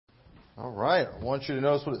All right. I want you to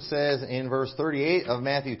notice what it says in verse 38 of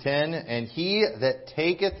Matthew 10. And he that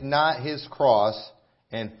taketh not his cross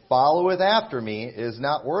and followeth after me is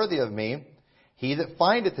not worthy of me. He that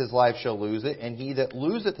findeth his life shall lose it, and he that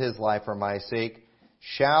loseth his life for my sake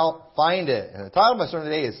shall find it. And the title of my sermon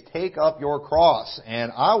today is Take Up Your Cross.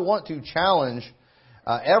 And I want to challenge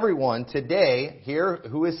everyone today here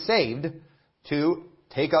who is saved to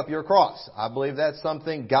take up your cross. I believe that's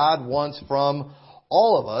something God wants from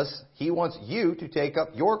all of us. He wants you to take up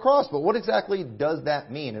your cross. But what exactly does that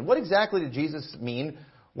mean? And what exactly did Jesus mean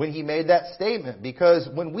when He made that statement? Because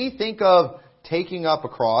when we think of taking up a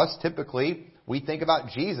cross, typically we think about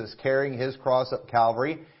Jesus carrying His cross up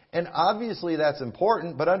Calvary. And obviously that's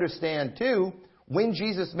important, but understand too, when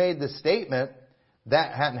Jesus made this statement,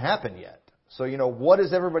 that hadn't happened yet. So, what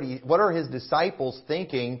are His disciples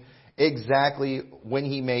thinking exactly when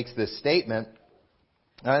He makes this statement?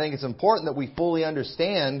 And I think it's important that we fully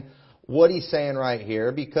understand what He's saying right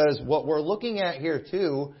here, because what we're looking at here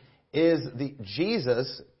too is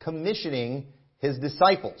Jesus commissioning His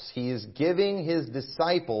disciples. He is giving His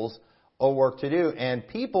disciples a work to do. And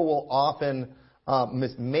people will often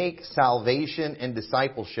make salvation and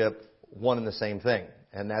discipleship one and the same thing.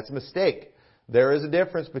 And that's a mistake. There is a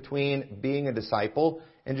difference between being a disciple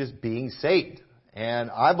and just being saved.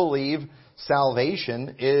 And I believe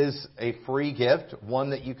salvation is a free gift, one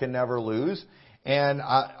that you can never lose.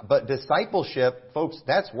 But discipleship, folks,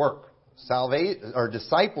 that's work.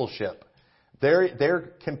 Discipleship,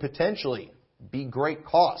 there can potentially be great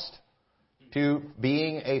cost to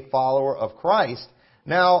being a follower of Christ.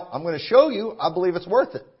 Now, I'm going to show you, I believe it's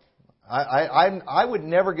worth it. I would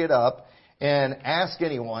never get up and ask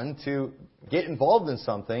anyone to get involved in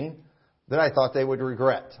something that I thought they would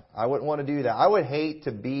regret. I wouldn't want to do that. I would hate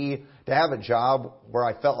to have a job where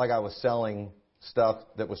I felt like I was selling stuff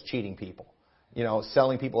that was cheating people.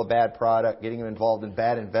 Selling people a bad product, getting them involved in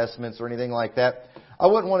bad investments or anything like that. I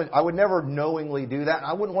would never knowingly do that.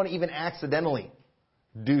 I wouldn't want to even accidentally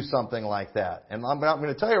do something like that. And I'm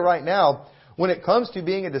going to tell you right now, when it comes to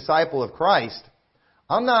being a disciple of Christ,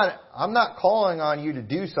 I'm not calling on you to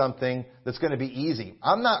do something that's going to be easy.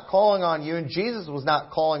 I'm not calling on you, and Jesus was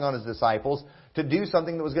not calling on His disciples to do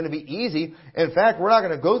something that was going to be easy. In fact, we're not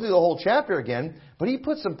going to go through the whole chapter again, but He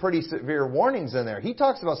put some pretty severe warnings in there. He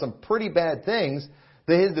talks about some pretty bad things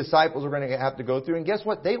that His disciples were going to have to go through. And guess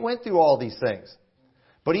what? They went through all these things.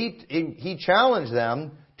 But He challenged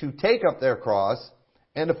them to take up their cross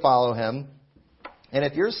and to follow Him. And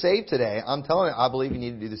if you're saved today, I'm telling you, I believe you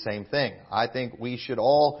need to do the same thing. I think we should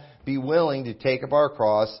all be willing to take up our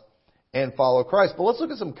cross and follow Christ. But let's look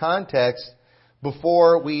at some context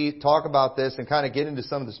before we talk about this and kind of get into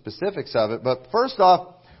some of the specifics of it. But first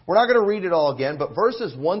off, we're not going to read it all again, but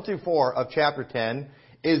verses 1 through 4 of chapter 10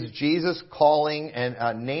 is Jesus calling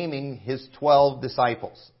and naming His 12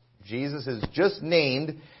 disciples. Jesus has just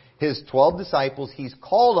named His 12 disciples. He's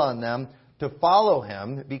called on them to follow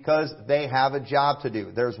Him because they have a job to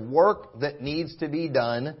do. There's work that needs to be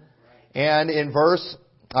done. And in verse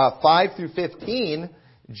 5 through 15,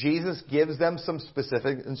 Jesus gives them some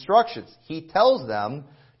specific instructions. He tells them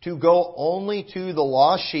to go only to the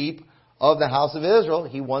lost sheep of the house of Israel.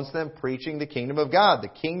 He wants them preaching the kingdom of God. The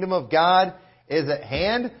kingdom of God is at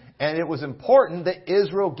hand, and it was important that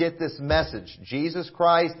Israel get this message. Jesus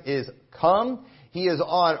Christ is come. He is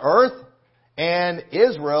on earth. And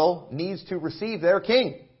Israel needs to receive their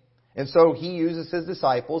king. And so He uses His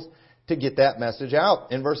disciples to get that message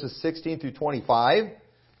out. In verses 16 through 25,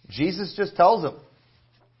 Jesus just tells them,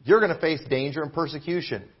 you're going to face danger and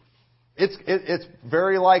persecution. It's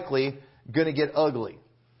very likely going to get ugly.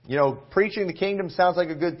 Preaching the kingdom sounds like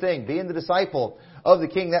a good thing. Being the disciple of the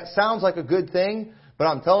King, that sounds like a good thing.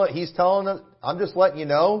 But He's telling them, I'm just letting you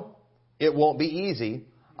know, it won't be easy.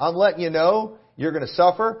 I'm letting you know, you're going to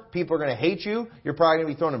suffer. People are going to hate you. You're probably going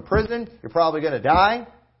to be thrown in prison. You're probably going to die.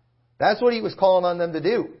 That's what He was calling on them to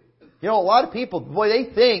do. A lot of people,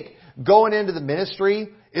 they think going into the ministry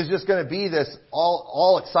is just going to be this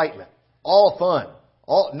all excitement, all fun.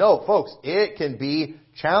 No, folks, it can be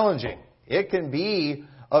challenging. It can be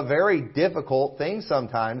a very difficult thing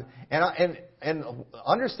sometimes. And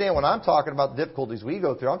understand when I'm talking about the difficulties we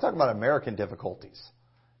go through, I'm talking about American difficulties.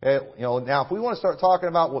 Now, if we want to start talking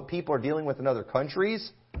about what people are dealing with in other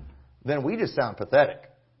countries, then we just sound pathetic,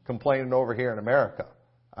 complaining over here in America.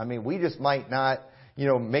 I mean, we just might not,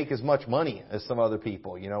 make as much money as some other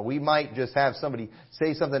people. We might just have somebody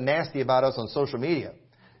say something nasty about us on social media.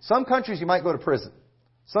 Some countries you might go to prison.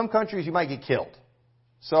 Some countries you might get killed.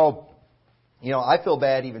 So, I feel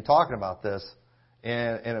bad even talking about this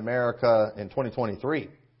in America in 2023.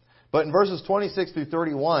 But in verses 26 through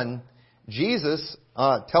 31, Jesus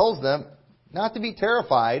tells them not to be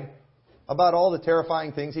terrified about all the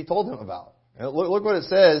terrifying things He told them about. And look what it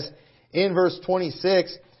says in verse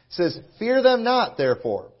 26. It says, "Fear them not,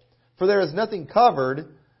 therefore, for there is nothing covered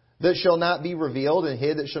that shall not be revealed, and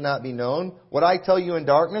hid that shall not be known. What I tell you in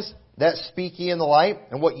darkness, that speak ye in the light,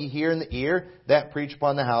 and what ye hear in the ear, that preach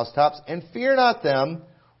upon the housetops. And fear not them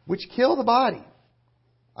which kill the body."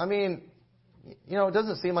 I mean, it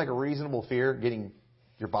doesn't seem like a reasonable fear, getting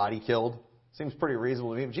your body killed. Seems pretty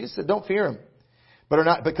reasonable to me. But Jesus said, don't fear them.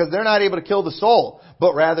 Because they're not able to kill the soul,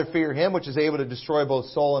 but rather fear Him which is able to destroy both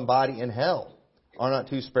soul and body in hell. Are not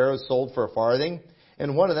 2 sparrows sold for a farthing?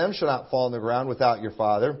 And one of them shall not fall on the ground without your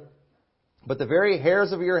Father. But the very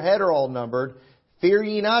hairs of your head are all numbered. Fear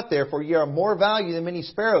ye not, therefore, ye are more value than many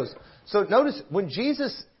sparrows. So notice, when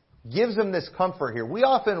Jesus gives them this comfort here, we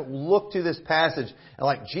often look to this passage and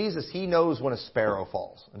like, Jesus, He knows when a sparrow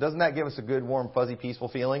falls. Doesn't that give us a good, warm, fuzzy, peaceful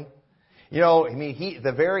feeling?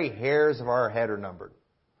 The very hairs of our head are numbered.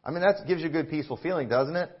 That gives you a good, peaceful feeling,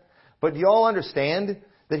 doesn't it? But do you all understand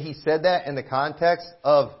that He said that in the context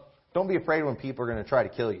of, don't be afraid when people are going to try to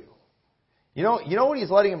kill you. You know what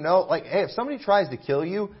He's letting them know? Like, hey, if somebody tries to kill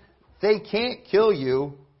you, they can't kill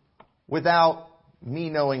you without me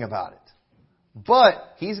knowing about it. But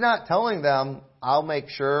He's not telling them, I'll make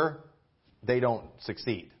sure they don't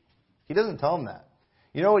succeed. He doesn't tell them that.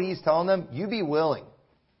 You know what He's telling them? You be willing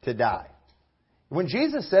to die. When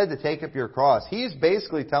Jesus said to take up your cross, He's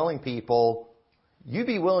basically telling people, you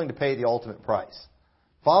be willing to pay the ultimate price.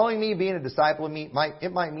 Following me, being a disciple of me,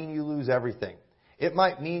 it might mean you lose everything. It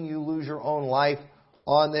might mean you lose your own life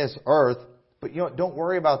on this earth. But don't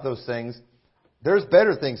worry about those things. There's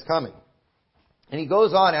better things coming. And He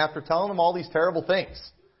goes on after telling them all these terrible things.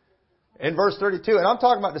 In verse 32, and I'm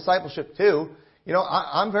talking about discipleship too.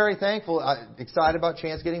 I'm very thankful, excited about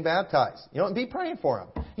Chance getting baptized. And be praying for him.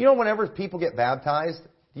 Whenever people get baptized,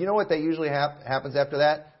 you know what they usually happens after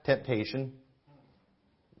that? Temptation.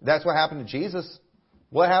 That's what happened to Jesus.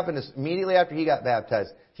 What happened is immediately after He got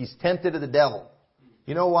baptized, He's tempted of the devil.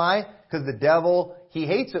 You know why? Because the devil, he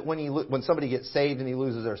hates it when somebody gets saved and he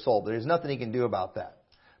loses their soul. But there's nothing he can do about that.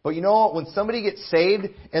 But you know what? When somebody gets saved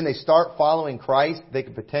and they start following Christ, they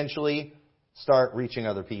could potentially start reaching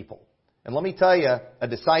other people. And let me tell you, a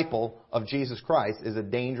disciple of Jesus Christ is a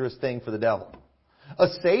dangerous thing for the devil. A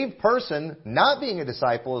saved person not being a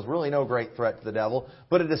disciple is really no great threat to the devil,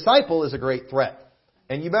 but a disciple is a great threat.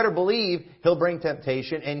 And you better believe he'll bring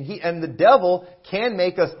temptation, and the devil can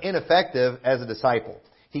make us ineffective as a disciple.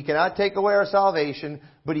 He cannot take away our salvation,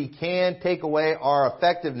 but he can take away our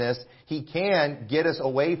effectiveness. He can get us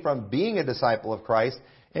away from being a disciple of Christ.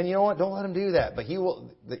 And you know what? Don't let him do that. But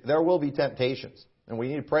there will be temptations. And we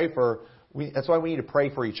need to pray that's why we need to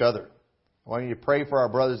pray for each other. We need to pray for our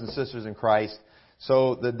brothers and sisters in Christ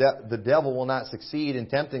so the devil will not succeed in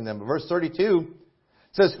tempting them. But verse 32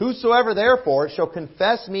 says, "Whosoever therefore shall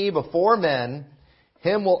confess me before men,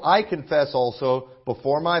 him will I confess also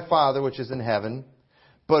before my Father which is in heaven.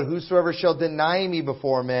 But whosoever shall deny me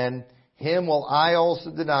before men, him will I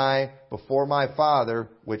also deny before my Father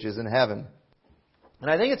which is in heaven." And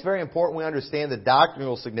I think it's very important we understand the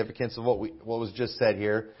doctrinal significance of what was just said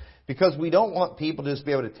here, because we don't want people to just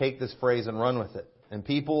be able to take this phrase and run with it. And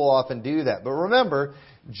people will often do that. But remember,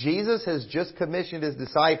 Jesus has just commissioned His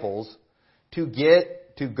disciples to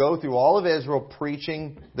go through all of Israel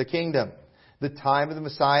preaching the kingdom. The time of the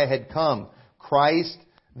Messiah had come.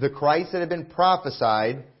 The Christ that had been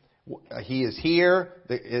prophesied, He is here.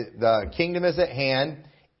 The kingdom is at hand.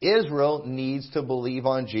 Israel needs to believe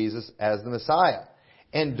on Jesus as the Messiah.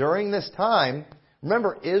 And during this time,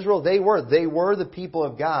 remember, Israel, they were the people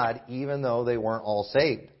of God, even though they weren't all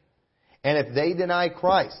saved. And if they deny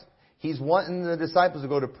Christ, He's wanting the disciples to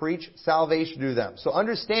go to preach salvation to them. So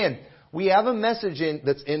understand, we have a message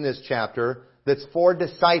that's in this chapter that's for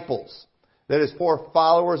disciples, that is for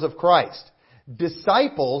followers of Christ.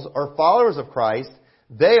 Disciples or followers of Christ,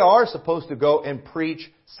 they are supposed to go and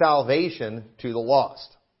preach salvation to the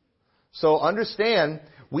lost. So understand,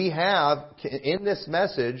 we have in this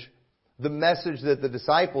message the message that the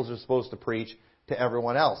disciples are supposed to preach to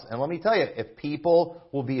everyone else. And let me tell you, if people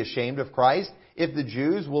will be ashamed of Christ, if the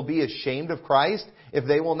Jews will be ashamed of Christ, if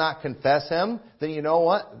they will not confess Him, then you know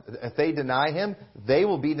what? If they deny Him, they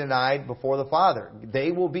will be denied before the Father.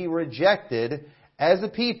 They will be rejected as a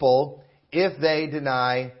people if they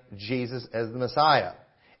deny Jesus as the Messiah.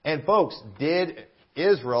 And folks, did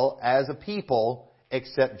Israel as a people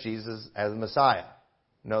accept Jesus as the Messiah?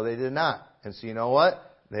 No, they did not. And so you know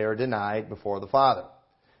what? They are denied before the Father.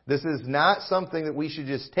 This is not something that we should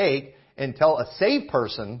just take and tell a saved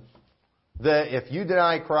person that if you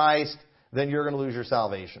deny Christ, then you're going to lose your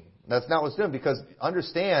salvation. That's not what's doing, because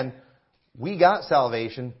understand, we got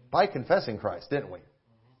salvation by confessing Christ, didn't we?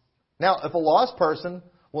 Now, if a lost person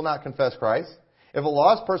will not confess Christ, if a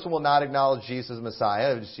lost person will not acknowledge Jesus as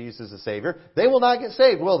Messiah, Jesus as Savior, they will not get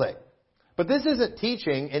saved, will they? But this isn't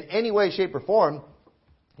teaching in any way, shape, or form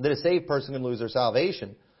that a saved person can lose their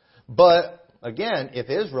salvation. But, again, if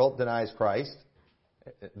Israel denies Christ,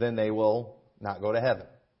 then they will not go to heaven.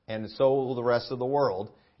 And so will the rest of the world.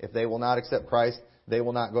 If they will not accept Christ, they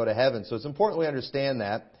will not go to heaven. So it's important we understand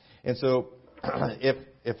that. And so,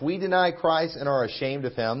 if we deny Christ and are ashamed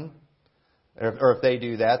of Him, or if they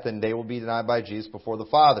do that, then they will be denied by Jesus before the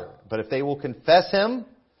Father. But if they will confess Him,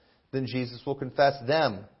 then Jesus will confess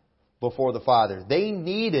them before the Father. They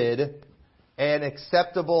needed an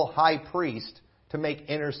acceptable high priest to make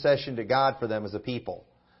intercession to God for them as a people.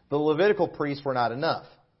 The Levitical priests were not enough.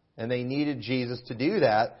 And they needed Jesus to do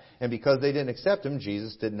that. And because they didn't accept Him,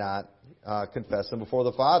 Jesus did not confess Him before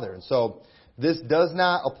the Father. And so this does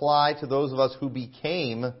not apply to those of us who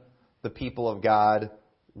became the people of God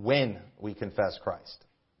when we confess Christ.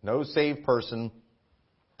 No saved person,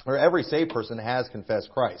 or every saved person has confessed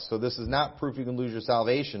Christ. So this is not proof you can lose your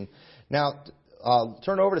salvation. Now,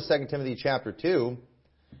 turn over to 2 Timothy chapter 2.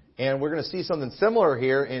 And we're going to see something similar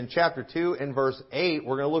here in chapter 2 and verse 8.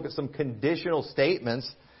 We're going to look at some conditional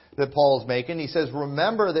statements that Paul is making. He says,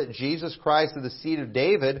 remember that Jesus Christ of the seed of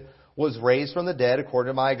David was raised from the dead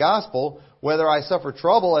according to my gospel, whether I suffer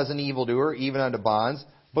trouble as an evildoer, even unto bonds,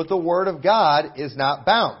 but the word of God is not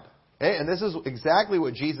bound. Okay? And this is exactly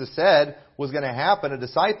what Jesus said was going to happen. A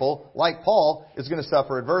disciple, like Paul, is going to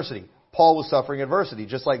suffer adversity. Paul was suffering adversity,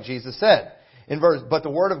 just like Jesus said. But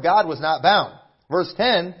the word of God was not bound. Verse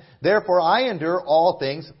 10, therefore I endure all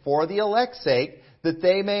things for the elect's sake, that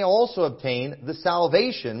they may also obtain the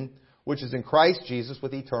salvation which is in Christ Jesus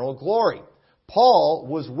with eternal glory. Paul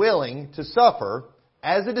was willing to suffer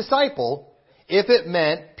as a disciple if it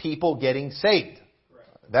meant people getting saved.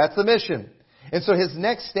 That's the mission. And so his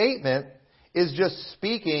next statement is just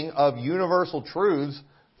speaking of universal truths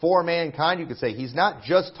for mankind, you could say. He's not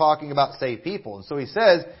just talking about saved people. And so he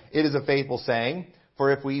says, it is a faithful saying,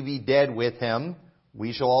 for if we be dead with Him,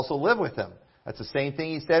 we shall also live with Him. That's the same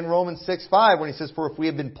thing he said in Romans 6:5 when he says, for if we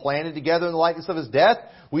have been planted together in the likeness of His death,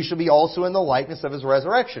 we shall be also in the likeness of His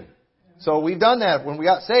resurrection. So we've done that when we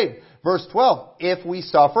got saved. Verse 12, if we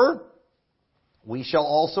suffer, we shall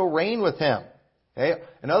also reign with Him. Okay?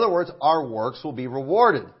 In other words, our works will be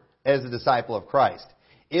rewarded as a disciple of Christ.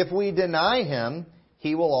 If we deny Him,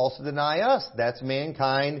 He will also deny us. That's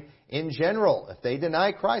mankind in general. If they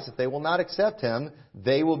deny Christ, if they will not accept Him,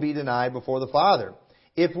 they will be denied before the Father.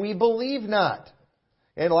 If we believe not,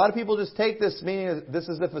 and a lot of people just take this meaning this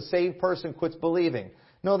is if a saved person quits believing.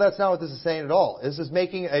 No, that's not what this is saying at all. This is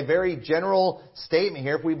making a very general statement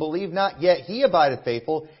here. If we believe not, yet He abideth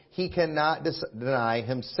faithful, He cannot deny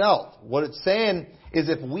Himself. What it's saying is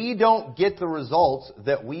if we don't get the results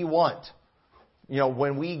that we want,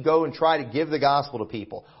 when we go and try to give the gospel to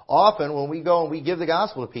people. Often when we go and we give the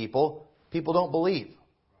gospel to people, people don't believe.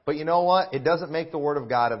 But you know what? It doesn't make the word of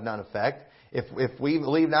God of none effect. If we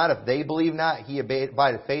believe not, if they believe not, He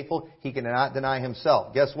abideth faithful, He cannot deny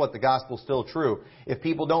Himself. Guess what? The gospel is still true. If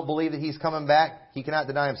people don't believe that He's coming back, He cannot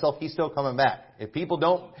deny Himself. He's still coming back.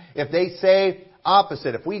 If they say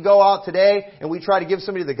opposite, if we go out today and we try to give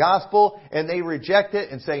somebody the gospel and they reject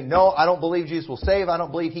it and say, no, I don't believe Jesus will save. I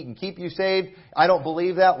don't believe He can keep you saved. I don't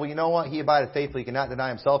believe that. Well, you know what? He abideth faithful. He cannot deny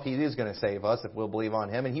Himself. He is going to save us if we'll believe on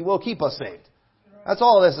Him, and He will keep us saved. That's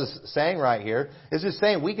all this is saying right here. It's just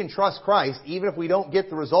saying we can trust Christ even if we don't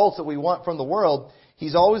get the results that we want from the world.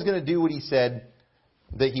 He's always going to do what He said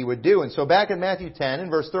that He would do. And so back in Matthew 10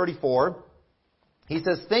 and verse 34, He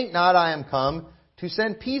says, think not I am come to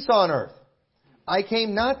send peace on earth. I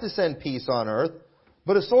came not to send peace on earth,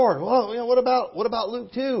 but a sword. Well, what about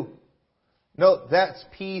Luke 2? No, that's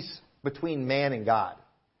peace between man and God.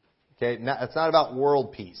 Okay, it's not about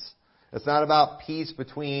world peace. It's not about peace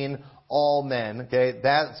between all men. Okay,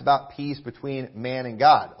 that's about peace between man and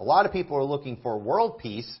God. A lot of people are looking for world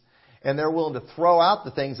peace, and they're willing to throw out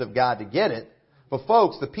the things of God to get it. But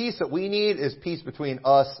folks, the peace that we need is peace between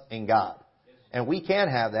us and God. And we can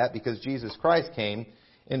have that because Jesus Christ came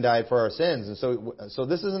and died for our sins. And so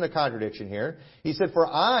this isn't a contradiction here. He said, for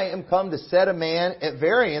I am come to set a man at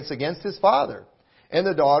variance against his father, and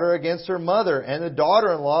the daughter against her mother, and the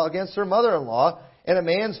daughter-in-law against her mother-in-law, and a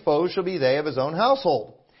man's foes shall be they of his own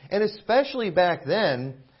household. And especially back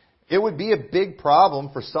then, it would be a big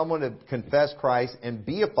problem for someone to confess Christ and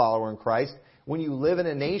be a follower in Christ when you live in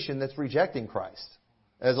a nation that's rejecting Christ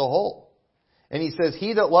as a whole. And he says,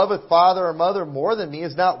 he that loveth father or mother more than me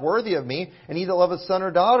is not worthy of me, and he that loveth son or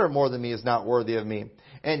daughter more than me is not worthy of me.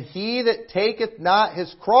 And he that taketh not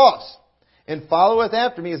his cross and followeth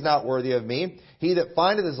after me is not worthy of me. He that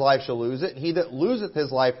findeth his life shall lose it, and he that loseth his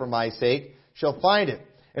life for my sake shall find it.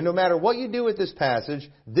 And no matter what you do with this passage,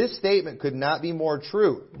 this statement could not be more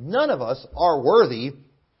true. None of us are worthy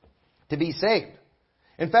to be saved.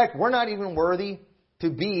 In fact, we're not even worthy to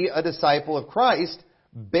be a disciple of Christ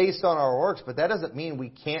based on our works, but that doesn't mean we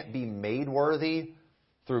can't be made worthy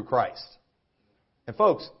through Christ. And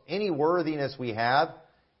folks, any worthiness we have,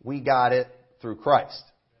 we got it through Christ.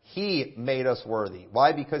 He made us worthy.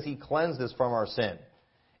 Why? Because He cleansed us from our sin.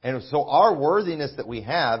 And so our worthiness that we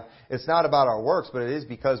have, it's not about our works, but it is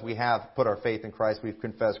because we have put our faith in Christ, we've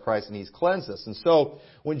confessed Christ, and He's cleansed us. And so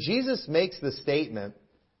when Jesus makes the statement,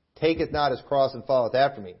 taketh not his cross and followeth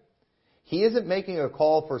after me, He isn't making a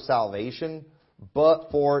call for salvation, but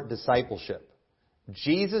for discipleship.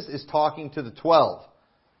 Jesus is talking to the 12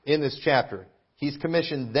 in this chapter. He's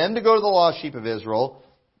commissioned them to go to the lost sheep of Israel.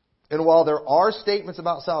 And while there are statements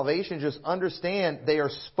about salvation, just understand they are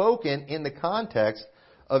spoken in the context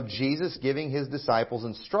of Jesus giving His disciples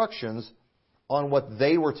instructions on what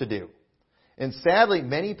they were to do. And sadly,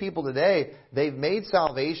 many people today, they've made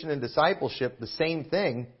salvation and discipleship the same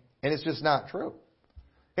thing, and it's just not true.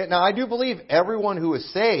 Now, I do believe everyone who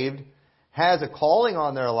is saved has a calling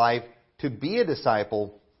on their life to be a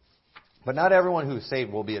disciple, but not everyone who is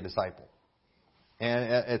saved will be a disciple. And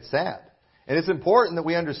it's sad. And it's important that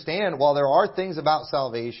we understand, while there are things about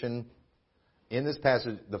salvation in this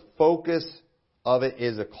passage, the focus of it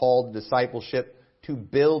is a call to discipleship to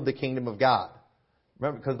build the kingdom of God.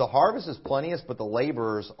 Remember, because the harvest is plenteous, but the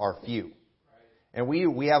laborers are few. And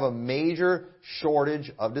we have a major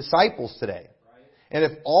shortage of disciples today. And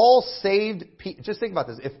if all saved people, just think about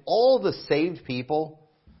this, if all the saved people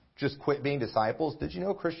just quit being disciples, did you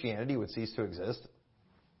know Christianity would cease to exist?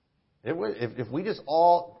 It would, if we just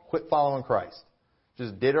all quit following Christ,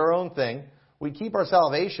 just did our own thing, we'd keep our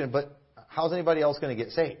salvation, but how's anybody else going to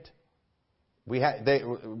get saved? We have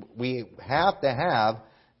to have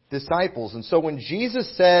disciples. And so when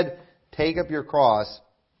Jesus said, take up your cross,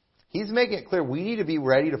 He's making it clear we need to be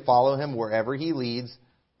ready to follow Him wherever He leads,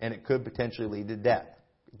 and it could potentially lead to death.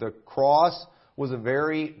 The cross was a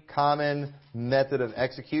very common method of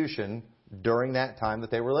execution during that time that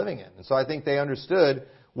they were living in. And so I think they understood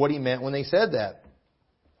what He meant when they said that.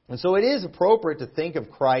 And so it is appropriate to think of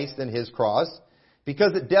Christ and His cross,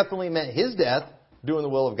 because it definitely meant His death, doing the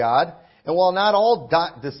will of God. And while not all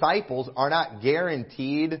disciples are not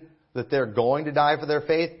guaranteed that they're going to die for their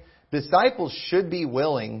faith, disciples should be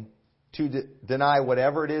willing to deny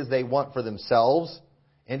whatever it is they want for themselves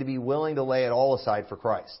and to be willing to lay it all aside for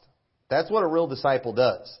Christ. That's what a real disciple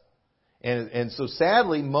does. And so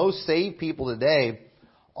sadly, most saved people today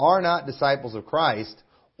are not disciples of Christ,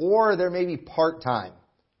 or they're maybe part-time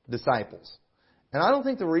disciples. And I don't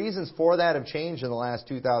think the reasons for that have changed in the last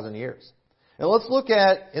 2,000 years. And let's look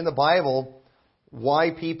at, in the Bible,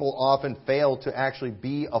 why people often fail to actually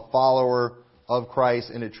be a follower of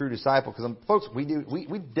Christ and a true disciple. Because, folks,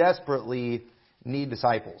 we desperately need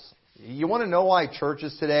disciples. You want to know why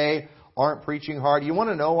churches today aren't preaching hard? You want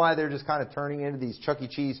to know why they're just kind of turning into these Chuck E.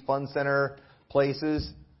 Cheese fun center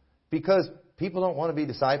places? Because people don't want to be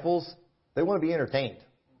disciples. They want to be entertained.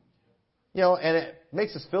 You know, and it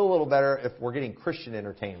makes us feel a little better if we're getting Christian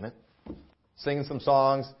entertainment, singing some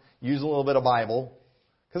songs, using a little bit of Bible.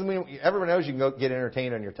 Because, I mean, everyone knows you can go get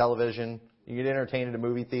entertained on your television. You can get entertained at a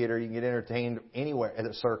movie theater. You can get entertained anywhere, at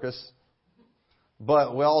a circus.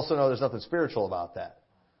 But we also know there's nothing spiritual about that.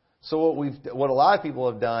 So what a lot of people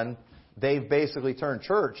have done, they've basically turned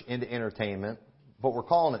church into entertainment, but we're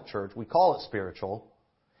calling it church. We call it spiritual.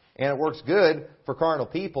 And it works good for carnal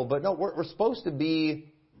people. But no, we're supposed to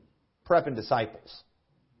be prepping disciples.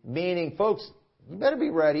 Meaning, folks, you better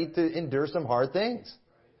be ready to endure some hard things.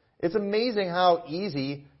 It's amazing how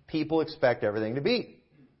easy people expect everything to be.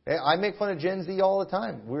 I make fun of Gen Z all the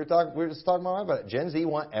time. We were just talking about it. Gen Z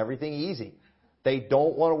want everything easy. They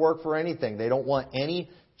don't want to work for anything. They don't want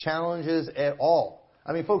any challenges at all.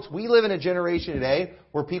 I mean, folks, we live in a generation today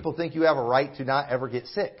where people think you have a right to not ever get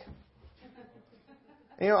sick.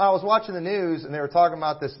 You know, I was watching the news and they were talking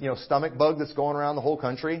about this, stomach bug that's going around the whole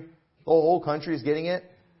country. The whole country is getting it.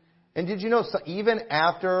 And did you know, even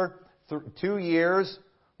after 2 years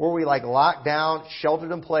where we locked down,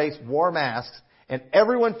 sheltered in place, wore masks, and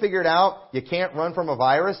everyone figured out you can't run from a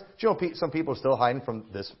virus, do you know some people are still hiding from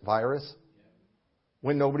this virus?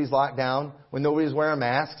 When nobody's locked down, when nobody's wearing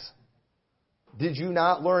masks? Did you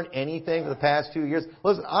not learn anything for the past 2 years?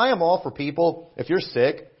 Listen, I am all for people, if you're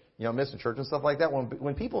sick, missing church and stuff like that,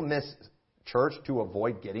 when people miss church to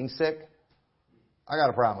avoid getting sick, I got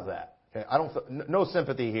a problem with that. Okay? No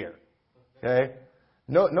sympathy here. Okay?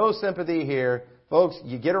 No sympathy here. Folks,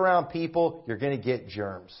 you get around people, you're going to get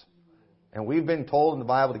germs. And we've been told in the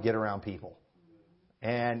Bible to get around people.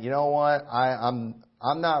 And you know what? I'm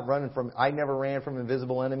not running from, I never ran from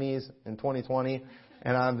invisible enemies in 2020,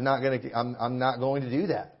 and I'm not going to do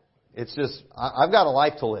that. It's just, I've got a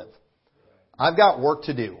life to live. I've got work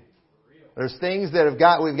to do. There's things that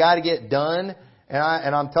we've got to get done,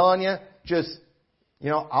 and I'm telling you, just,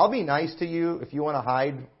 I'll be nice to you if you want to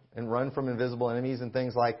hide and run from invisible enemies and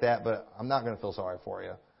things like that, but I'm not going to feel sorry for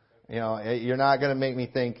you. You're not going to make me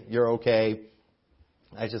think you're okay.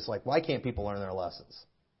 I just like, why can't people learn their lessons?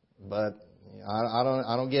 But I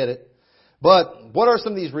don't get it. But what are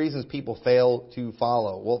some of these reasons people fail to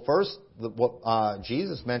follow? Well, first, what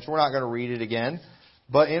Jesus mentioned, we're not going to read it again,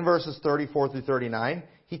 but in verses 34 through 39,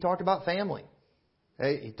 he talked about family.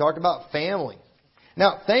 Okay? He talked about family.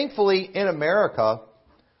 Now, thankfully, in America,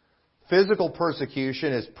 physical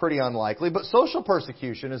persecution is pretty unlikely, but social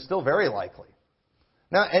persecution is still very likely.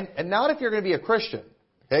 Now, and not if you're going to be a Christian.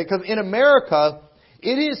 Okay? Because in America,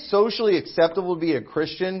 it is socially acceptable to be a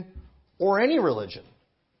Christian or any religion,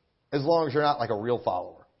 as long as you're not like a real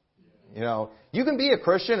follower. You can be a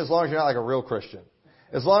Christian as long as you're not like a real Christian.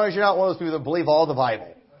 As long as you're not one of those people that believe all the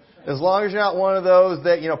Bible. As long as you're not one of those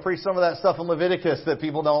that, preach some of that stuff in Leviticus that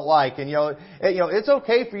people don't like. And, it's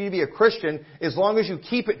okay for you to be a Christian as long as you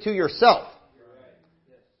keep it to yourself.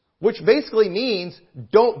 Which basically means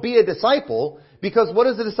don't be a disciple, because what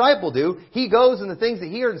does a disciple do? He goes and the things that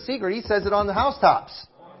he hears in secret, he says it on the housetops.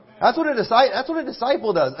 That's what a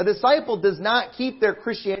disciple does. A disciple does not keep their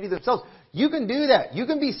Christianity to themselves. You can do that. You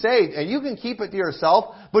can be saved and you can keep it to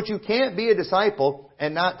yourself, but you can't be a disciple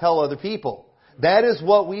and not tell other people. That is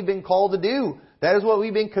what we've been called to do. That is what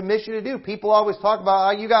we've been commissioned to do. People always talk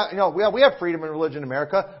about, we have freedom in religion in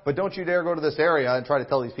America, but don't you dare go to this area and try to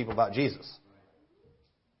tell these people about Jesus.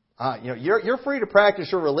 You're free to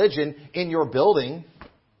practice your religion in your building.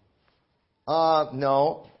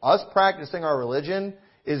 No, us practicing our religion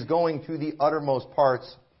is going to the uttermost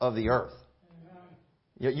parts of the earth.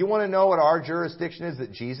 You want to know what our jurisdiction is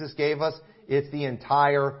that Jesus gave us? It's the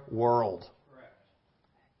entire world.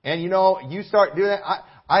 And you start doing that.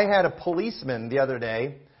 I had a policeman the other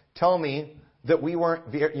day tell me that we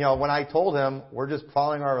weren't, when I told him we're just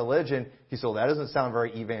following our religion, he said, well, that doesn't sound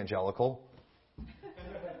very evangelical.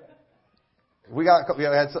 We had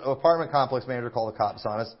an apartment complex manager call the cops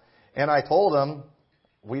on us, and I told him,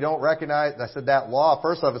 we don't recognize, I said, that law,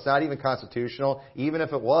 first off, it's not even constitutional. Even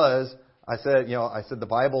if it was, I said, the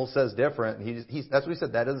Bible says different. And that's what he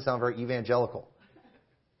said, that doesn't sound very evangelical.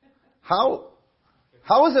 How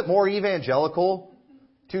is it more evangelical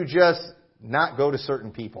to just not go to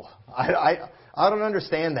certain people? I don't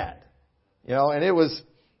understand that. And it was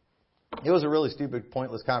a really stupid,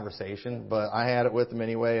 pointless conversation, but I had it with him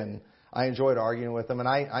anyway, and I enjoyed arguing with him, and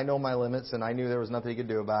I know my limits, and I knew there was nothing he could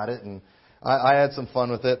do about it, and I had some fun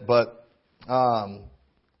with it. But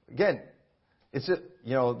again, it's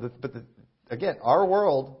again, our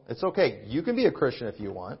world. It's okay. You can be a Christian if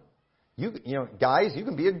you want. Guys, you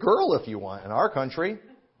can be a girl if you want in our country.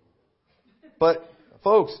 But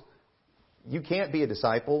folks, you can't be a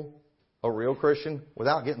disciple, a real Christian,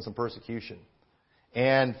 without getting some persecution,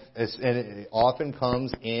 and it often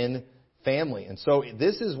comes in family. And so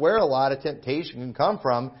this is where a lot of temptation can come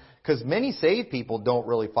from, because many saved people don't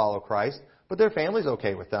really follow Christ, but their family's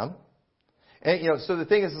okay with them. And, so the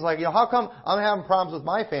thing is, it's like, how come I'm having problems with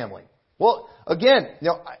my family? Well, again,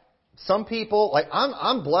 some people, like,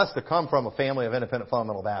 I'm blessed to come from a family of independent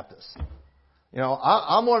fundamental Baptists.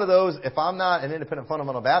 I'm one of those, if I'm not an independent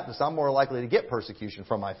fundamental Baptist, I'm more likely to get persecution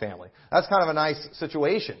from my family. That's kind of a nice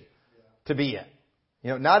situation to be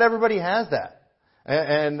in. Not everybody has that.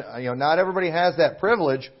 And not everybody has that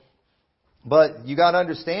privilege, but you got to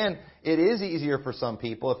understand, it is easier for some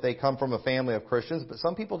people if they come from a family of Christians, but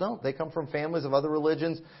some people don't. They come from families of other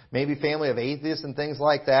religions, maybe family of atheists and things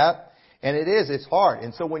like that. And it's hard.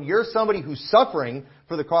 And so when you're somebody who's suffering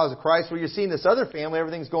for the cause of Christ, where you're seeing this other family,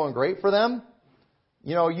 everything's going great for them,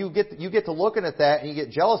 you get to looking at that and you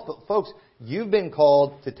get jealous. But folks, you've been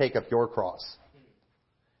called to take up your cross.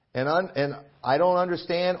 And I don't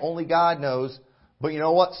understand, only God knows. But you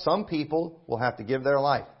know what? Some people will have to give their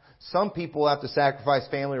life. Some people will have to sacrifice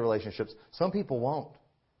family relationships. Some people won't.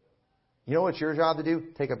 You know what's your job to do?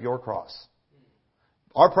 Take up your cross.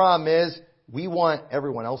 Our problem is we want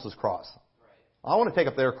everyone else's cross. I want to take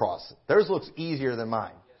up their cross. Theirs looks easier than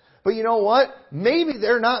mine. But you know what? Maybe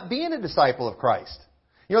they're not being a disciple of Christ.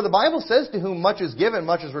 The Bible says to whom much is given,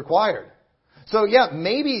 much is required. So yeah,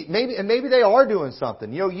 maybe they are doing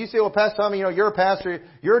something. You say, well, Pastor Tommy, you're a pastor,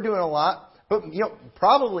 you're doing a lot. But,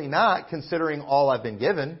 probably not, considering all I've been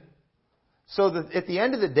given. So that at the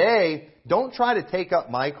end of the day, don't try to take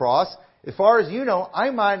up my cross. As far as you know, I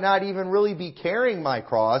might not even really be carrying my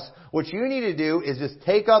cross. What you need to do is just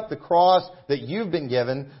take up the cross that you've been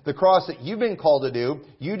given, the cross that you've been called to do.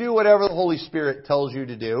 You do whatever the Holy Spirit tells you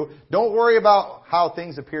to do. Don't worry about how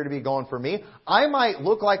things appear to be going for me. I might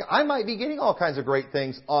be getting all kinds of great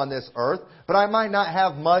things on this earth, but I might not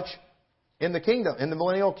have much in the kingdom, in the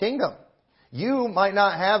millennial kingdom. You might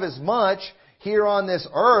not have as much here on this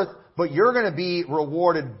earth, but you're going to be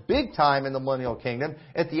rewarded big time in the millennial kingdom.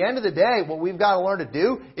 At the end of the day, what we've got to learn to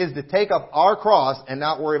do is to take up our cross and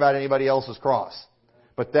not worry about anybody else's cross.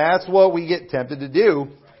 But that's what we get tempted to do.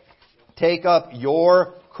 Take up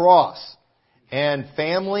your cross. And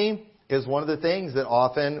family is one of the things that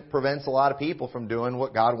often prevents a lot of people from doing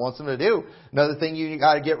what God wants them to do. Another thing you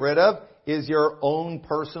got to get rid of is your own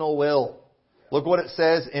personal will. Look what it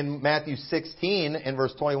says in Matthew 16 and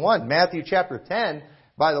verse 21. Matthew chapter 10,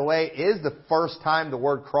 by the way, is the first time the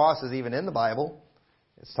word cross is even in the Bible.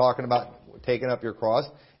 It's talking about taking up your cross.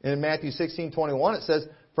 And in Matthew 16:21 it says,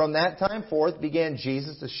 "From that time forth began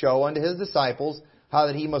Jesus to show unto his disciples how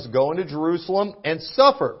that he must go into Jerusalem and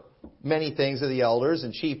suffer many things of the elders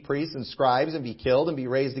and chief priests and scribes and be killed and be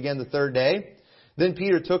raised again the third day. Then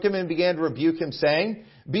Peter took him and began to rebuke him, saying,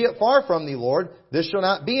 Be it far from thee, Lord, this shall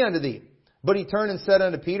not be unto thee. But he turned and said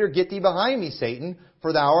unto Peter, Get thee behind me, Satan,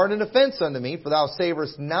 for thou art an offense unto me, for thou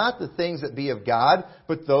savorest not the things that be of God,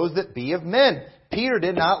 but those that be of men." Peter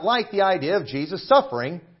did not like the idea of Jesus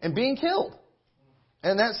suffering and being killed.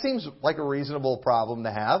 And that seems like a reasonable problem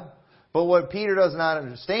to have. But what Peter does not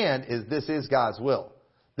understand is this is God's will.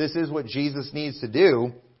 This is what Jesus needs to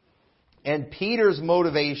do. And Peter's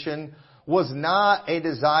motivation was not a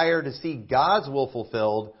desire to see God's will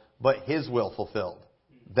fulfilled, but his will fulfilled.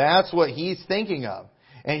 That's what he's thinking of.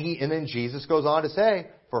 And then Jesus goes on to say,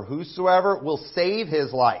 "For whosoever will save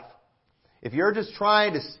his life." If you're just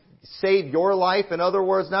trying to save your life, in other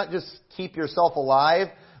words, not just keep yourself alive,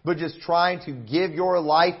 but just trying to give your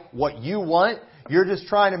life what you want, you're just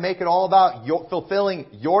trying to make it all about fulfilling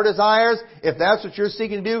your desires. If that's what you're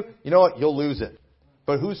seeking to do, you know what? You'll lose it.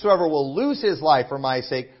 But whosoever will lose his life for my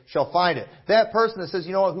sake shall find it. That person that says,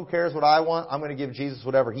 you know what, who cares what I want? I'm going to give Jesus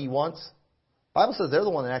whatever he wants. The Bible says they're the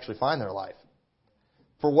one that actually find their life.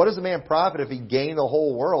 For what does a man profit if he gain the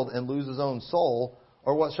whole world and lose his own soul?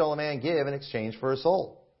 Or what shall a man give in exchange for his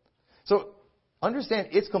soul? So, understand,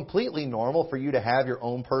 it's completely normal for you to have your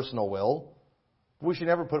own personal will. We should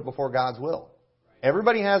never put it before God's will.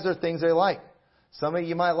 Everybody has their things they like. Some of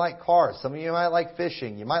you might like cars. Some of you might like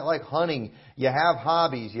fishing. You might like hunting. You have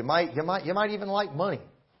hobbies. You might even like money.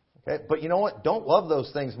 Okay? But you know what? Don't love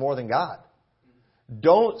those things more than God.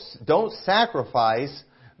 Don't sacrifice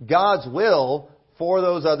God's will for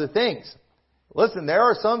those other things. Listen, there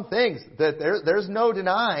are some things that there's no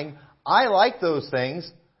denying. I like those things,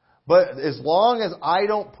 but as long as I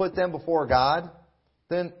don't put them before God,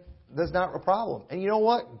 then there's not a problem. And you know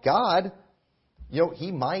what? God,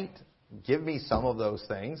 He might give me some of those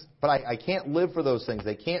things, but I can't live for those things.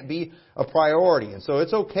 They can't be a priority. And so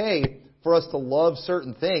it's okay for us to love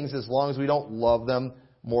certain things as long as we don't love them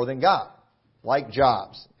more than God. Like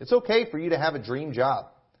jobs. It's okay for you to have a dream job.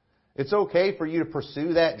 It's okay for you to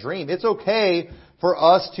pursue that dream. It's okay for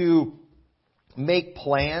us to make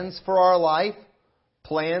plans for our life,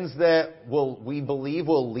 plans that we believe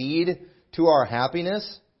will lead to our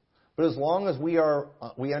happiness. But as long as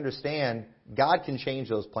we understand, God can change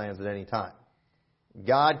those plans at any time.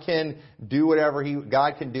 God can do whatever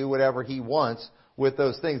He wants with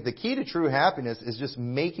those things. The key to true happiness is just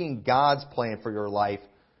making God's plan for your life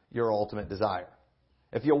your ultimate desire.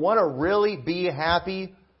 If you want to really be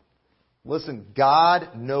happy, listen, God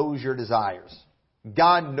knows your desires.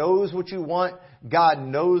 God knows what you want. God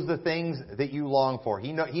knows the things that you long for.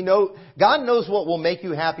 God knows what will make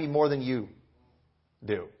you happy more than you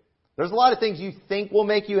do. There's a lot of things you think will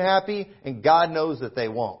make you happy, and God knows that they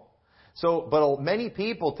won't. But many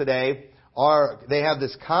people today they have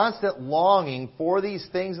this constant longing for these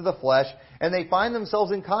things of the flesh, and they find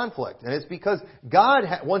themselves in conflict. And it's because God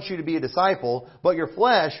wants you to be a disciple, but your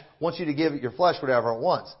flesh wants you to give your flesh whatever it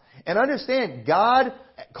wants. And understand, God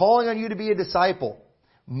calling on you to be a disciple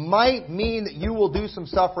might mean that you will do some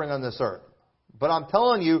suffering on this earth. But I'm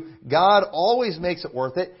telling you, God always makes it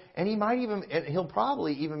worth it, and He'll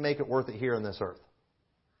probably even make it worth it here on this earth.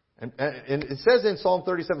 And it says in Psalm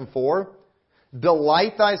 37:4,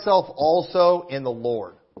 "Delight thyself also in the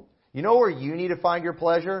Lord." You know where you need to find your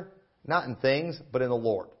pleasure? Not in things, but in the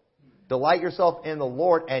Lord. Delight yourself in the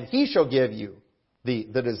Lord, and He shall give you the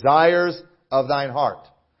desires of thine heart.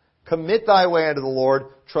 Commit thy way unto the Lord,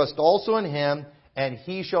 trust also in Him, and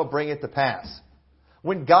He shall bring it to pass.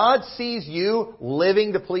 When God sees you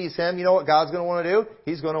living to please Him, you know what God's going to want to do?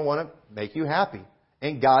 He's going to want to make you happy.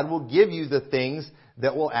 And God will give you the things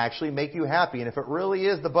that will actually make you happy. And if it really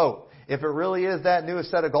is the boat, if it really is that newest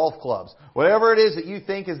set of golf clubs, whatever it is that you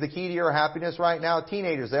think is the key to your happiness right now,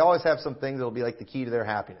 teenagers, they always have some things that will be like the key to their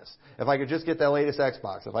happiness. If I could just get that latest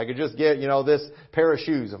Xbox, if I could just get, this pair of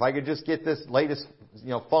shoes, if I could just get this latest,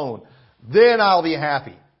 phone, then I'll be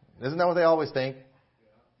happy. Isn't that what they always think?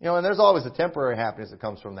 And there's always a temporary happiness that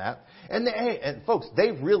comes from that. And folks,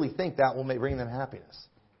 they really think that will bring them happiness.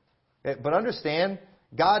 But understand,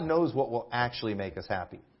 God knows what will actually make us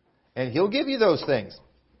happy. And He'll give you those things.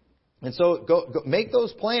 And so go make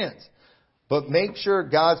those plans. But make sure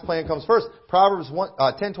God's plan comes first. Proverbs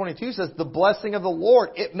 10:22 says, the blessing of the Lord,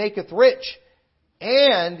 it maketh rich,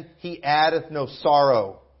 and He addeth no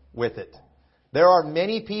sorrow with it. There are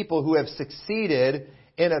many people who have succeeded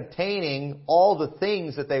in obtaining all the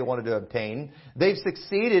things that they wanted to obtain. They've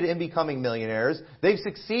succeeded in becoming millionaires. They've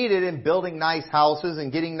succeeded in building nice houses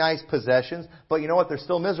and getting nice possessions. But you know what? They're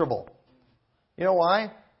still miserable. You know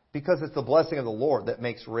why? Because it's the blessing of the Lord that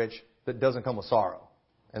makes rich, that doesn't come with sorrow.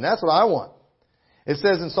 And that's what I want. It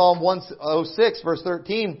says in Psalm 106, verse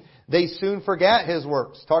 13, they soon forgot His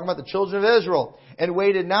works, talking about the children of Israel, and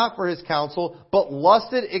waited not for His counsel, but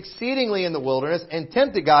lusted exceedingly in the wilderness, and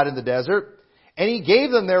tempted God in the desert. And He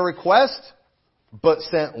gave them their request, but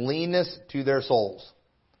sent leanness to their souls.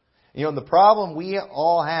 The problem we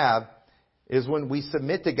all have is when we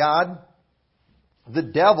submit to God, the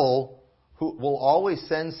devil who will always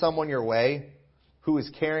send someone your way who is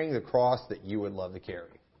carrying the cross that you would love to carry.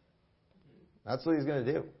 That's what he's going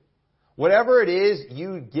to do. Whatever it is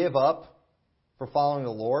you give up for following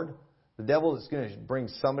the Lord, the devil is going to bring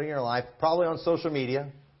somebody in your life, probably on social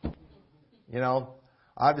media.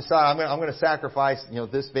 I've decided I'm going to sacrifice,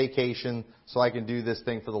 this vacation so I can do this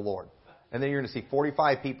thing for the Lord. And then you're going to see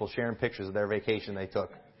 45 people sharing pictures of their vacation they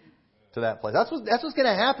took to that place. That's what's going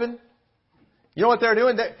to happen. You know what they're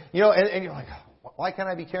doing? And you're like, why can't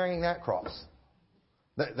I be carrying that cross?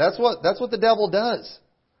 That's what the devil does.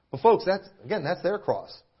 But folks, that's their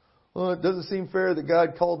cross. Well, it doesn't seem fair that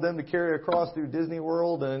God called them to carry a cross through Disney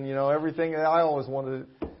World and, everything that I always wanted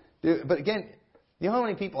to do. But again, you know how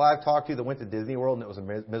many people I've talked to that went to Disney World and it was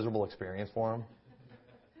a miserable experience for them?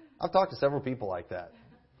 I've talked to several people like that.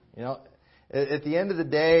 At the end of the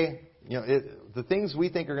day, the things we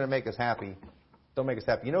think are going to make us happy don't make us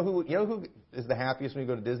happy. You know who is the happiest when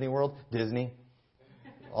you go to Disney World? Disney.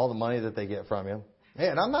 All the money that they get from you. Hey,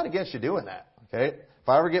 and I'm not against you doing that. Okay, if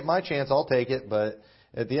I ever get my chance, I'll take it. But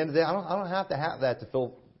at the end of the day, I don't have to have that to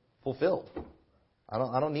feel fulfilled. I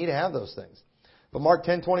don't need to have those things. But Mark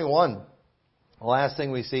 10:21, the last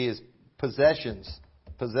thing we see is possessions.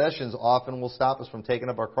 Possessions often will stop us from taking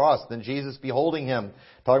up our cross. Then Jesus, beholding him,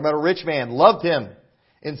 talking about a rich man, loved him,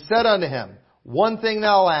 and said unto him, one thing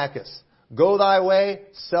thou lackest. Go thy way,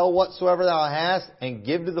 sell whatsoever thou hast, and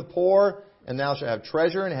give to the poor, and thou shalt have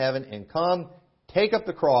treasure in heaven, and come, take up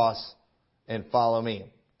the cross, and follow me.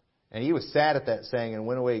 And he was sad at that saying, and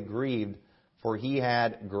went away grieved, for he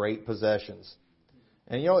had great possessions.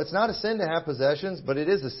 And it's not a sin to have possessions, but it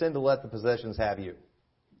is a sin to let the possessions have you.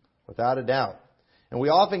 Without a doubt. And we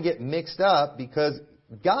often get mixed up because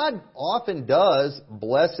God often does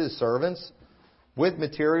bless His servants with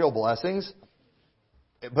material blessings.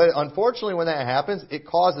 But unfortunately, when that happens, it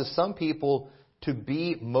causes some people to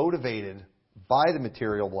be motivated by the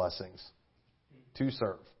material blessings to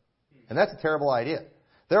serve. And that's a terrible idea.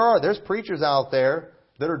 There's preachers out there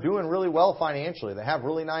that are doing really well financially. They have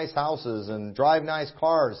really nice houses and drive nice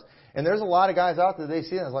cars. And there's a lot of guys out there, they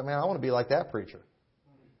see that. It's like, man, I want to be like that preacher.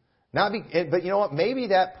 But you know what? Maybe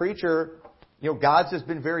that preacher, God's just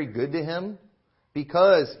been very good to him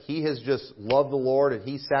because he has just loved the Lord and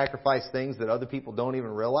he sacrificed things that other people don't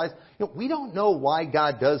even realize. We don't know why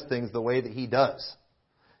God does things the way that He does.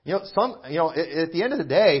 At the end of the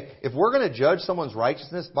day, if we're going to judge someone's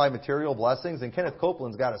righteousness by material blessings, then Kenneth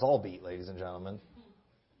Copeland's got us all beat, ladies and gentlemen.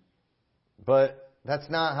 But that's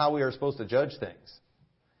not how we are supposed to judge things.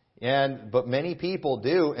 But many people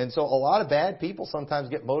do. And so a lot of bad people sometimes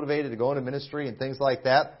get motivated to go into ministry and things like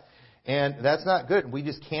that. And that's not good. We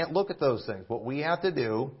just can't look at those things. What we have to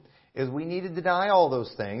do is we need to deny all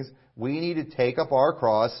those things. We need to take up our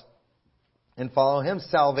cross and follow Him.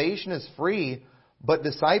 Salvation is free, but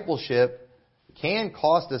discipleship can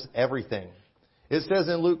cost us everything. It says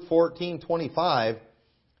in Luke 14:25,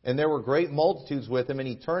 and there were great multitudes with Him, and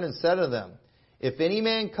He turned and said unto them, if any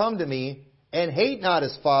man come to me, and hate not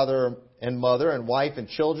his father and mother and wife and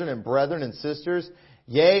children and brethren and sisters,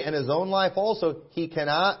 yea, and his own life also, he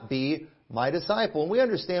cannot be my disciple. And we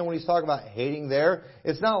understand when he's talking about hating there,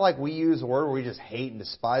 it's not like we use a word where we just hate and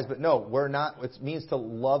despise, but no, we're not. It means to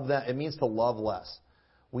love that. It means to love less.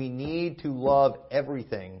 We need to love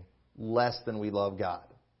everything less than we love God.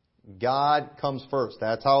 God comes first.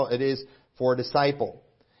 That's how it is for a disciple.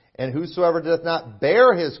 And whosoever doth not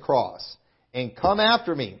bear his cross and come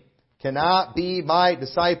after me cannot be my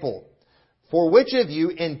disciple. For which of you,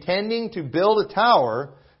 intending to build a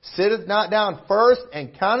tower, sitteth not down first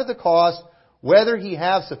and counteth the cost, whether he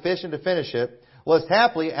have sufficient to finish it, lest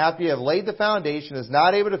haply, after he have laid the foundation, is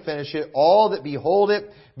not able to finish it, all that behold it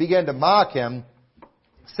begin to mock him,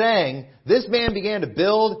 saying, this man began to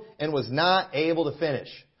build and was not able to finish.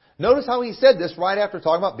 Notice how he said this right after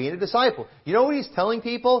talking about being a disciple. You know what he's telling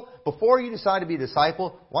people? Before you decide to be a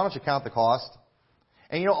disciple, why don't you count the cost?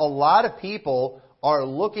 And a lot of people are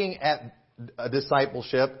looking at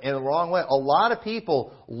discipleship in the wrong way. A lot of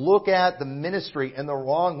people look at the ministry in the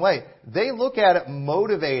wrong way. They look at it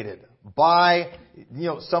motivated by,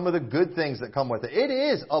 some of the good things that come with it. It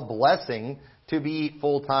is a blessing to be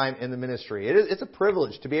full-time in the ministry. It's a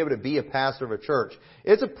privilege to be able to be a pastor of a church.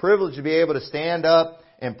 It's a privilege to be able to stand up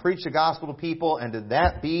and preach the gospel to people, and to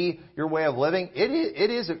that be your way of living.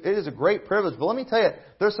 It is a great privilege. But let me tell you,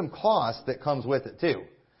 there's some cost that comes with it too.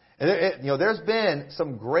 And there's been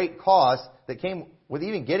some great costs that came with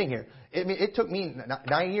even getting here. It took me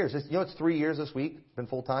 9 years. It's 3 years this week. Been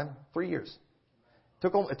full time. 3 years.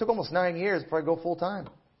 It took almost 9 years before I go full time.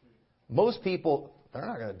 Most people, they're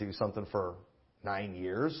not going to do something for 9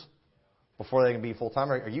 years before they can be full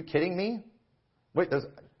time. Are you kidding me? Wait,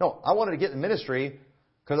 I wanted to get in the ministry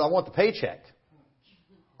because I want the paycheck.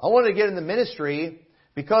 I wanted to get in the ministry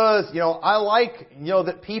because, I like,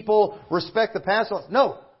 that people respect the pastor.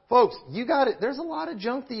 No, folks, you got it. There's a lot of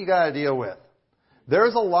junk that you got to deal with.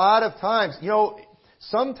 There's a lot of times,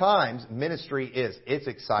 sometimes ministry it's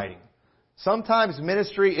exciting. Sometimes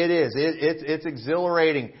ministry it's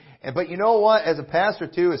exhilarating. But you know what? As a pastor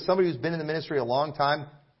too, as somebody who's been in the ministry a long time,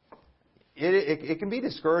 it can be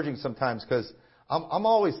discouraging sometimes because I'm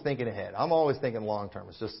always thinking ahead. I'm always thinking long term.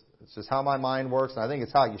 It's just how my mind works, and I think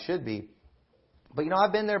it's how you should be. But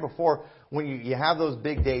I've been there before when you have those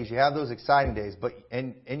big days, you have those exciting days,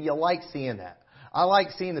 and you like seeing that. I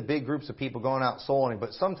like seeing the big groups of people going out soul winning,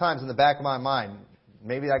 but sometimes in the back of my mind,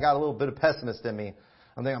 maybe I got a little bit of pessimist in me.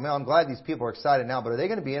 I'm thinking, I'm glad these people are excited now, but are they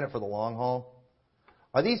going to be in it for the long haul?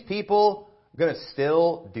 Are these people going to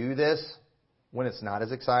still do this when it's not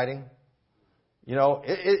as exciting?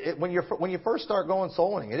 When you first start going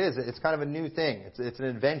soul winning, it's kind of a new thing. It's an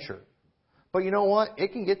adventure. But you know what?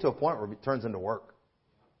 It can get to a point where it turns into work.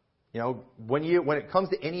 When it comes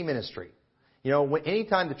to any ministry,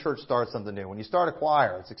 anytime the church starts something new, when you start a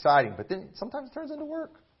choir, it's exciting, but then sometimes it turns into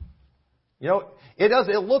work.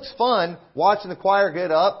 It looks fun watching the choir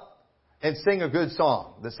get up and sing a good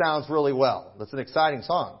song that sounds really well. That's an exciting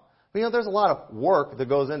song. But there's a lot of work that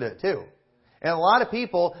goes into it too. And a lot of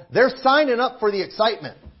people, they're signing up for the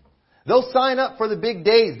excitement. They'll sign up for the big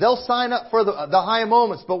days. They'll sign up for the high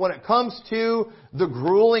moments. But when it comes to the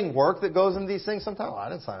grueling work that goes into these things, sometimes, I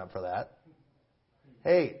didn't sign up for that.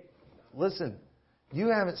 Hey, listen, you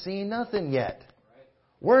haven't seen nothing yet.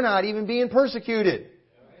 We're not even being persecuted.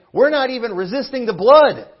 We're not even resisting the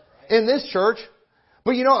blood in this church.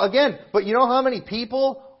 But you know how many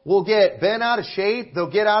people will get bent out of shape?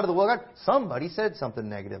 They'll get out of the will of God. Somebody said something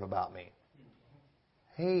negative about me.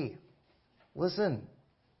 Hey, listen,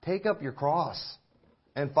 take up your cross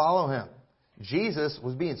and follow Him. Jesus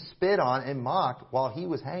was being spit on and mocked while He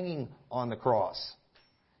was hanging on the cross.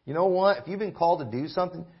 You know what? If you've been called to do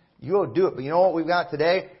something, you go do it. But you know what we've got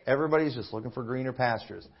today? Everybody's just looking for greener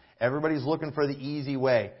pastures. Everybody's looking for the easy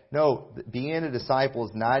way. No, being a disciple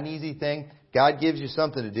is not an easy thing. God gives you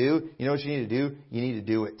something to do. You know what you need to do? You need to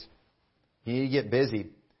do it. You need to get busy.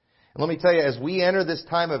 And let me tell you, as we enter this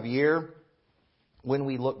time of year, when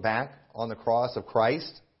we look back on the cross of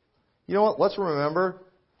Christ, you know what? Let's remember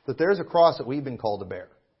that there's a cross that we've been called to bear.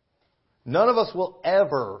 None of us will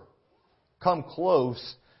ever come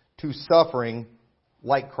close to suffering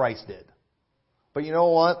like Christ did. But you know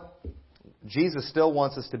what? Jesus still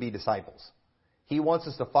wants us to be disciples. He wants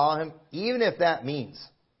us to follow Him, even if that means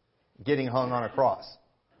getting hung on a cross.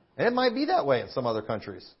 And it might be that way in some other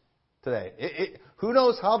countries today. Who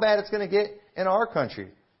knows how bad it's going to get in our country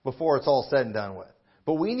before it's all said and done with.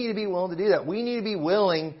 But we need to be willing to do that. We need to be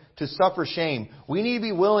willing to suffer shame. We need to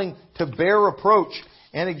be willing to bear reproach.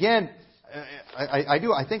 And again,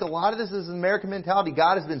 I think a lot of this is an American mentality.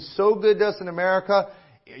 God has been so good to us in America.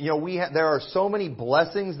 there are so many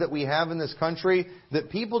blessings that we have in this country that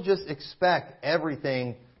people just expect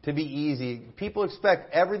everything to be easy. People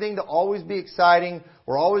expect everything to always be exciting.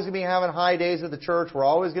 We're always going to be having high days at the church.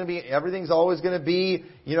 Everything's always going to be,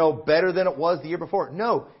 better than it was the year before.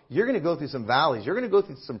 No, you're going to go through some valleys. You're going to go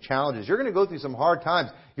through some challenges. You're going to go through some hard times.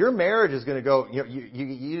 Your marriage is going to go,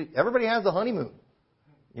 everybody has the honeymoon.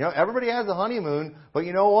 Everybody has the honeymoon, but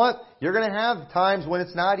you know what? You're going to have times when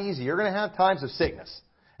it's not easy. You're going to have times of sickness.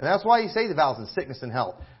 And that's why you say the vows in sickness and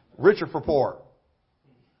health. Richer for poor.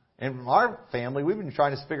 In our family, we've been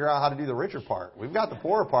trying to figure out how to do the richer part. We've got the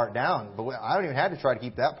poorer part down, but I don't even have to try to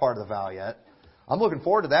keep that part of the vow yet. I'm looking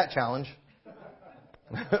forward to that challenge.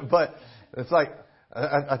 But it's like,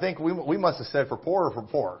 I think we must have said for poorer for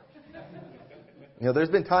poor. There's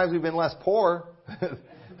been times we've been less poor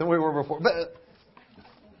than we were before. But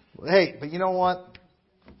hey, but you know what?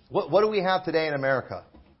 What do we have today in America?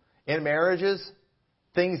 In marriages,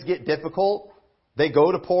 things get difficult. They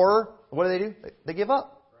go to poorer. What do? They give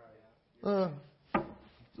up.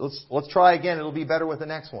 Let's try again. It'll be better with the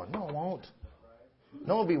next one. No, it won't.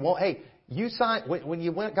 No, it won't. Hey, you signed when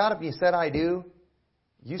you got up and you said I do.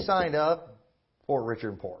 You signed up for richer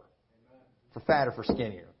and poorer, for fatter, for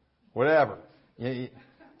skinnier, whatever.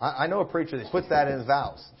 I know a preacher that puts that in his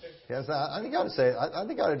vows. Yes, I think I ought to say it. I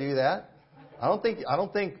think I ought to do that. I don't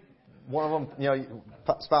think one of them,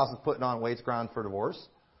 spouse is putting on weights ground for divorce.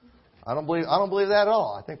 I don't believe that at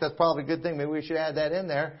all. I think that's probably a good thing. Maybe we should add that in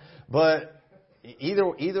there. But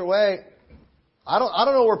either way, I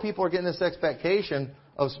don't know where people are getting this expectation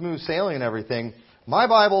of smooth sailing and everything. My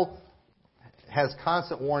Bible has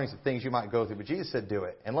constant warnings of things you might go through, but Jesus said do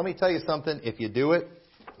it. And let me tell you something, if you do it,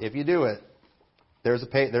 there's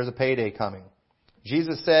a payday coming.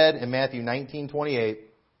 Jesus said in Matthew 19:28,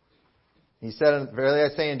 He said, "Verily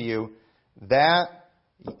I say unto you, that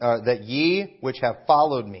ye which have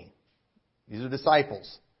followed me," these are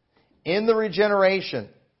disciples, "in the regeneration,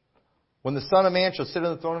 when the Son of Man shall sit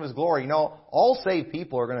on the throne of His glory." All saved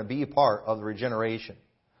people are going to be a part of the regeneration.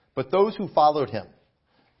 But those who followed Him,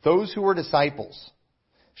 those who were disciples,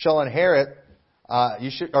 shall inherit,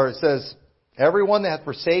 it says, "Everyone that hath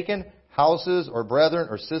forsaken houses or brethren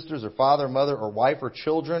or sisters or father or mother or wife or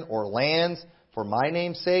children or lands for my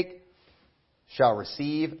name's sake shall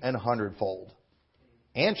receive an hundredfold,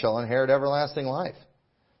 and shall inherit everlasting life.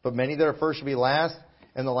 But many that are first shall be last,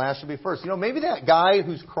 and the last shall be first." Maybe that guy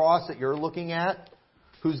whose cross that you're looking at,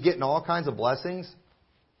 who's getting all kinds of blessings,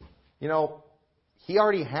 he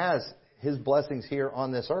already has his blessings here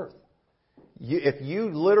on this earth. If you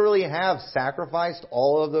literally have sacrificed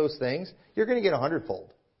all of those things, you're going to get a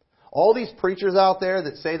hundredfold. All these preachers out there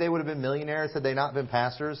that say they would have been millionaires had they not been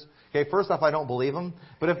pastors, okay, first off, I don't believe them.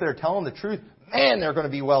 But if they're telling the truth, man, they're going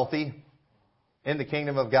to be wealthy in the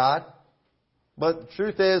kingdom of God. But the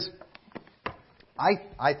truth is,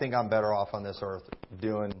 I think I'm better off on this earth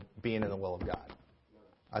being in the will of God.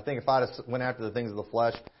 I think if I went after the things of the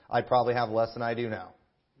flesh, I'd probably have less than I do now.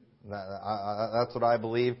 That's what I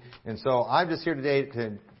believe. And so I'm just here today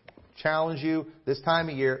to challenge you this time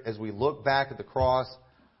of year as we look back at the cross.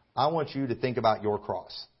 I want you to think about your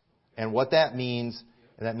cross and what that means.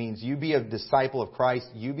 And that means you be a disciple of Christ.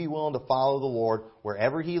 You be willing to follow the Lord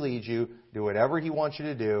wherever He leads you. Do whatever He wants you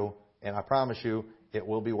to do. And I promise you, it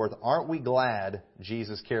will be worth it. Aren't we glad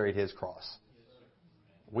Jesus carried His cross?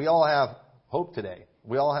 We all have hope today.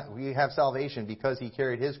 We have salvation because He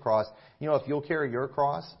carried His cross. If you'll carry your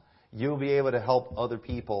cross, you'll be able to help other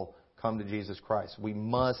people come to Jesus Christ. We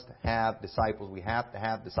must have disciples. We have to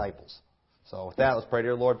have disciples. So with that, let's pray.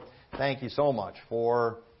 Dear Lord, thank You so much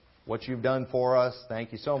for what You've done for us.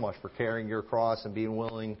 Thank You so much for carrying Your cross and being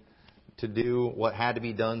willing to do what had to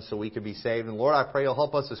be done so we could be saved. And Lord, I pray You'll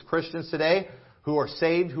help us as Christians today who are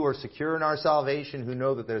saved, who are secure in our salvation, who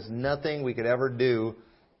know that there's nothing we could ever do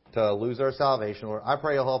to lose our salvation. Lord, I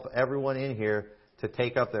pray You'll help everyone in here to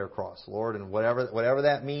take up their cross, Lord, and whatever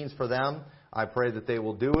that means for them, I pray that they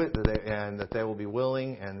will do it and that they will be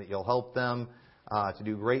willing and that You'll help them to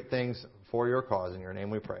do great things for Your cause. In Your name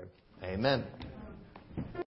we pray. Amen.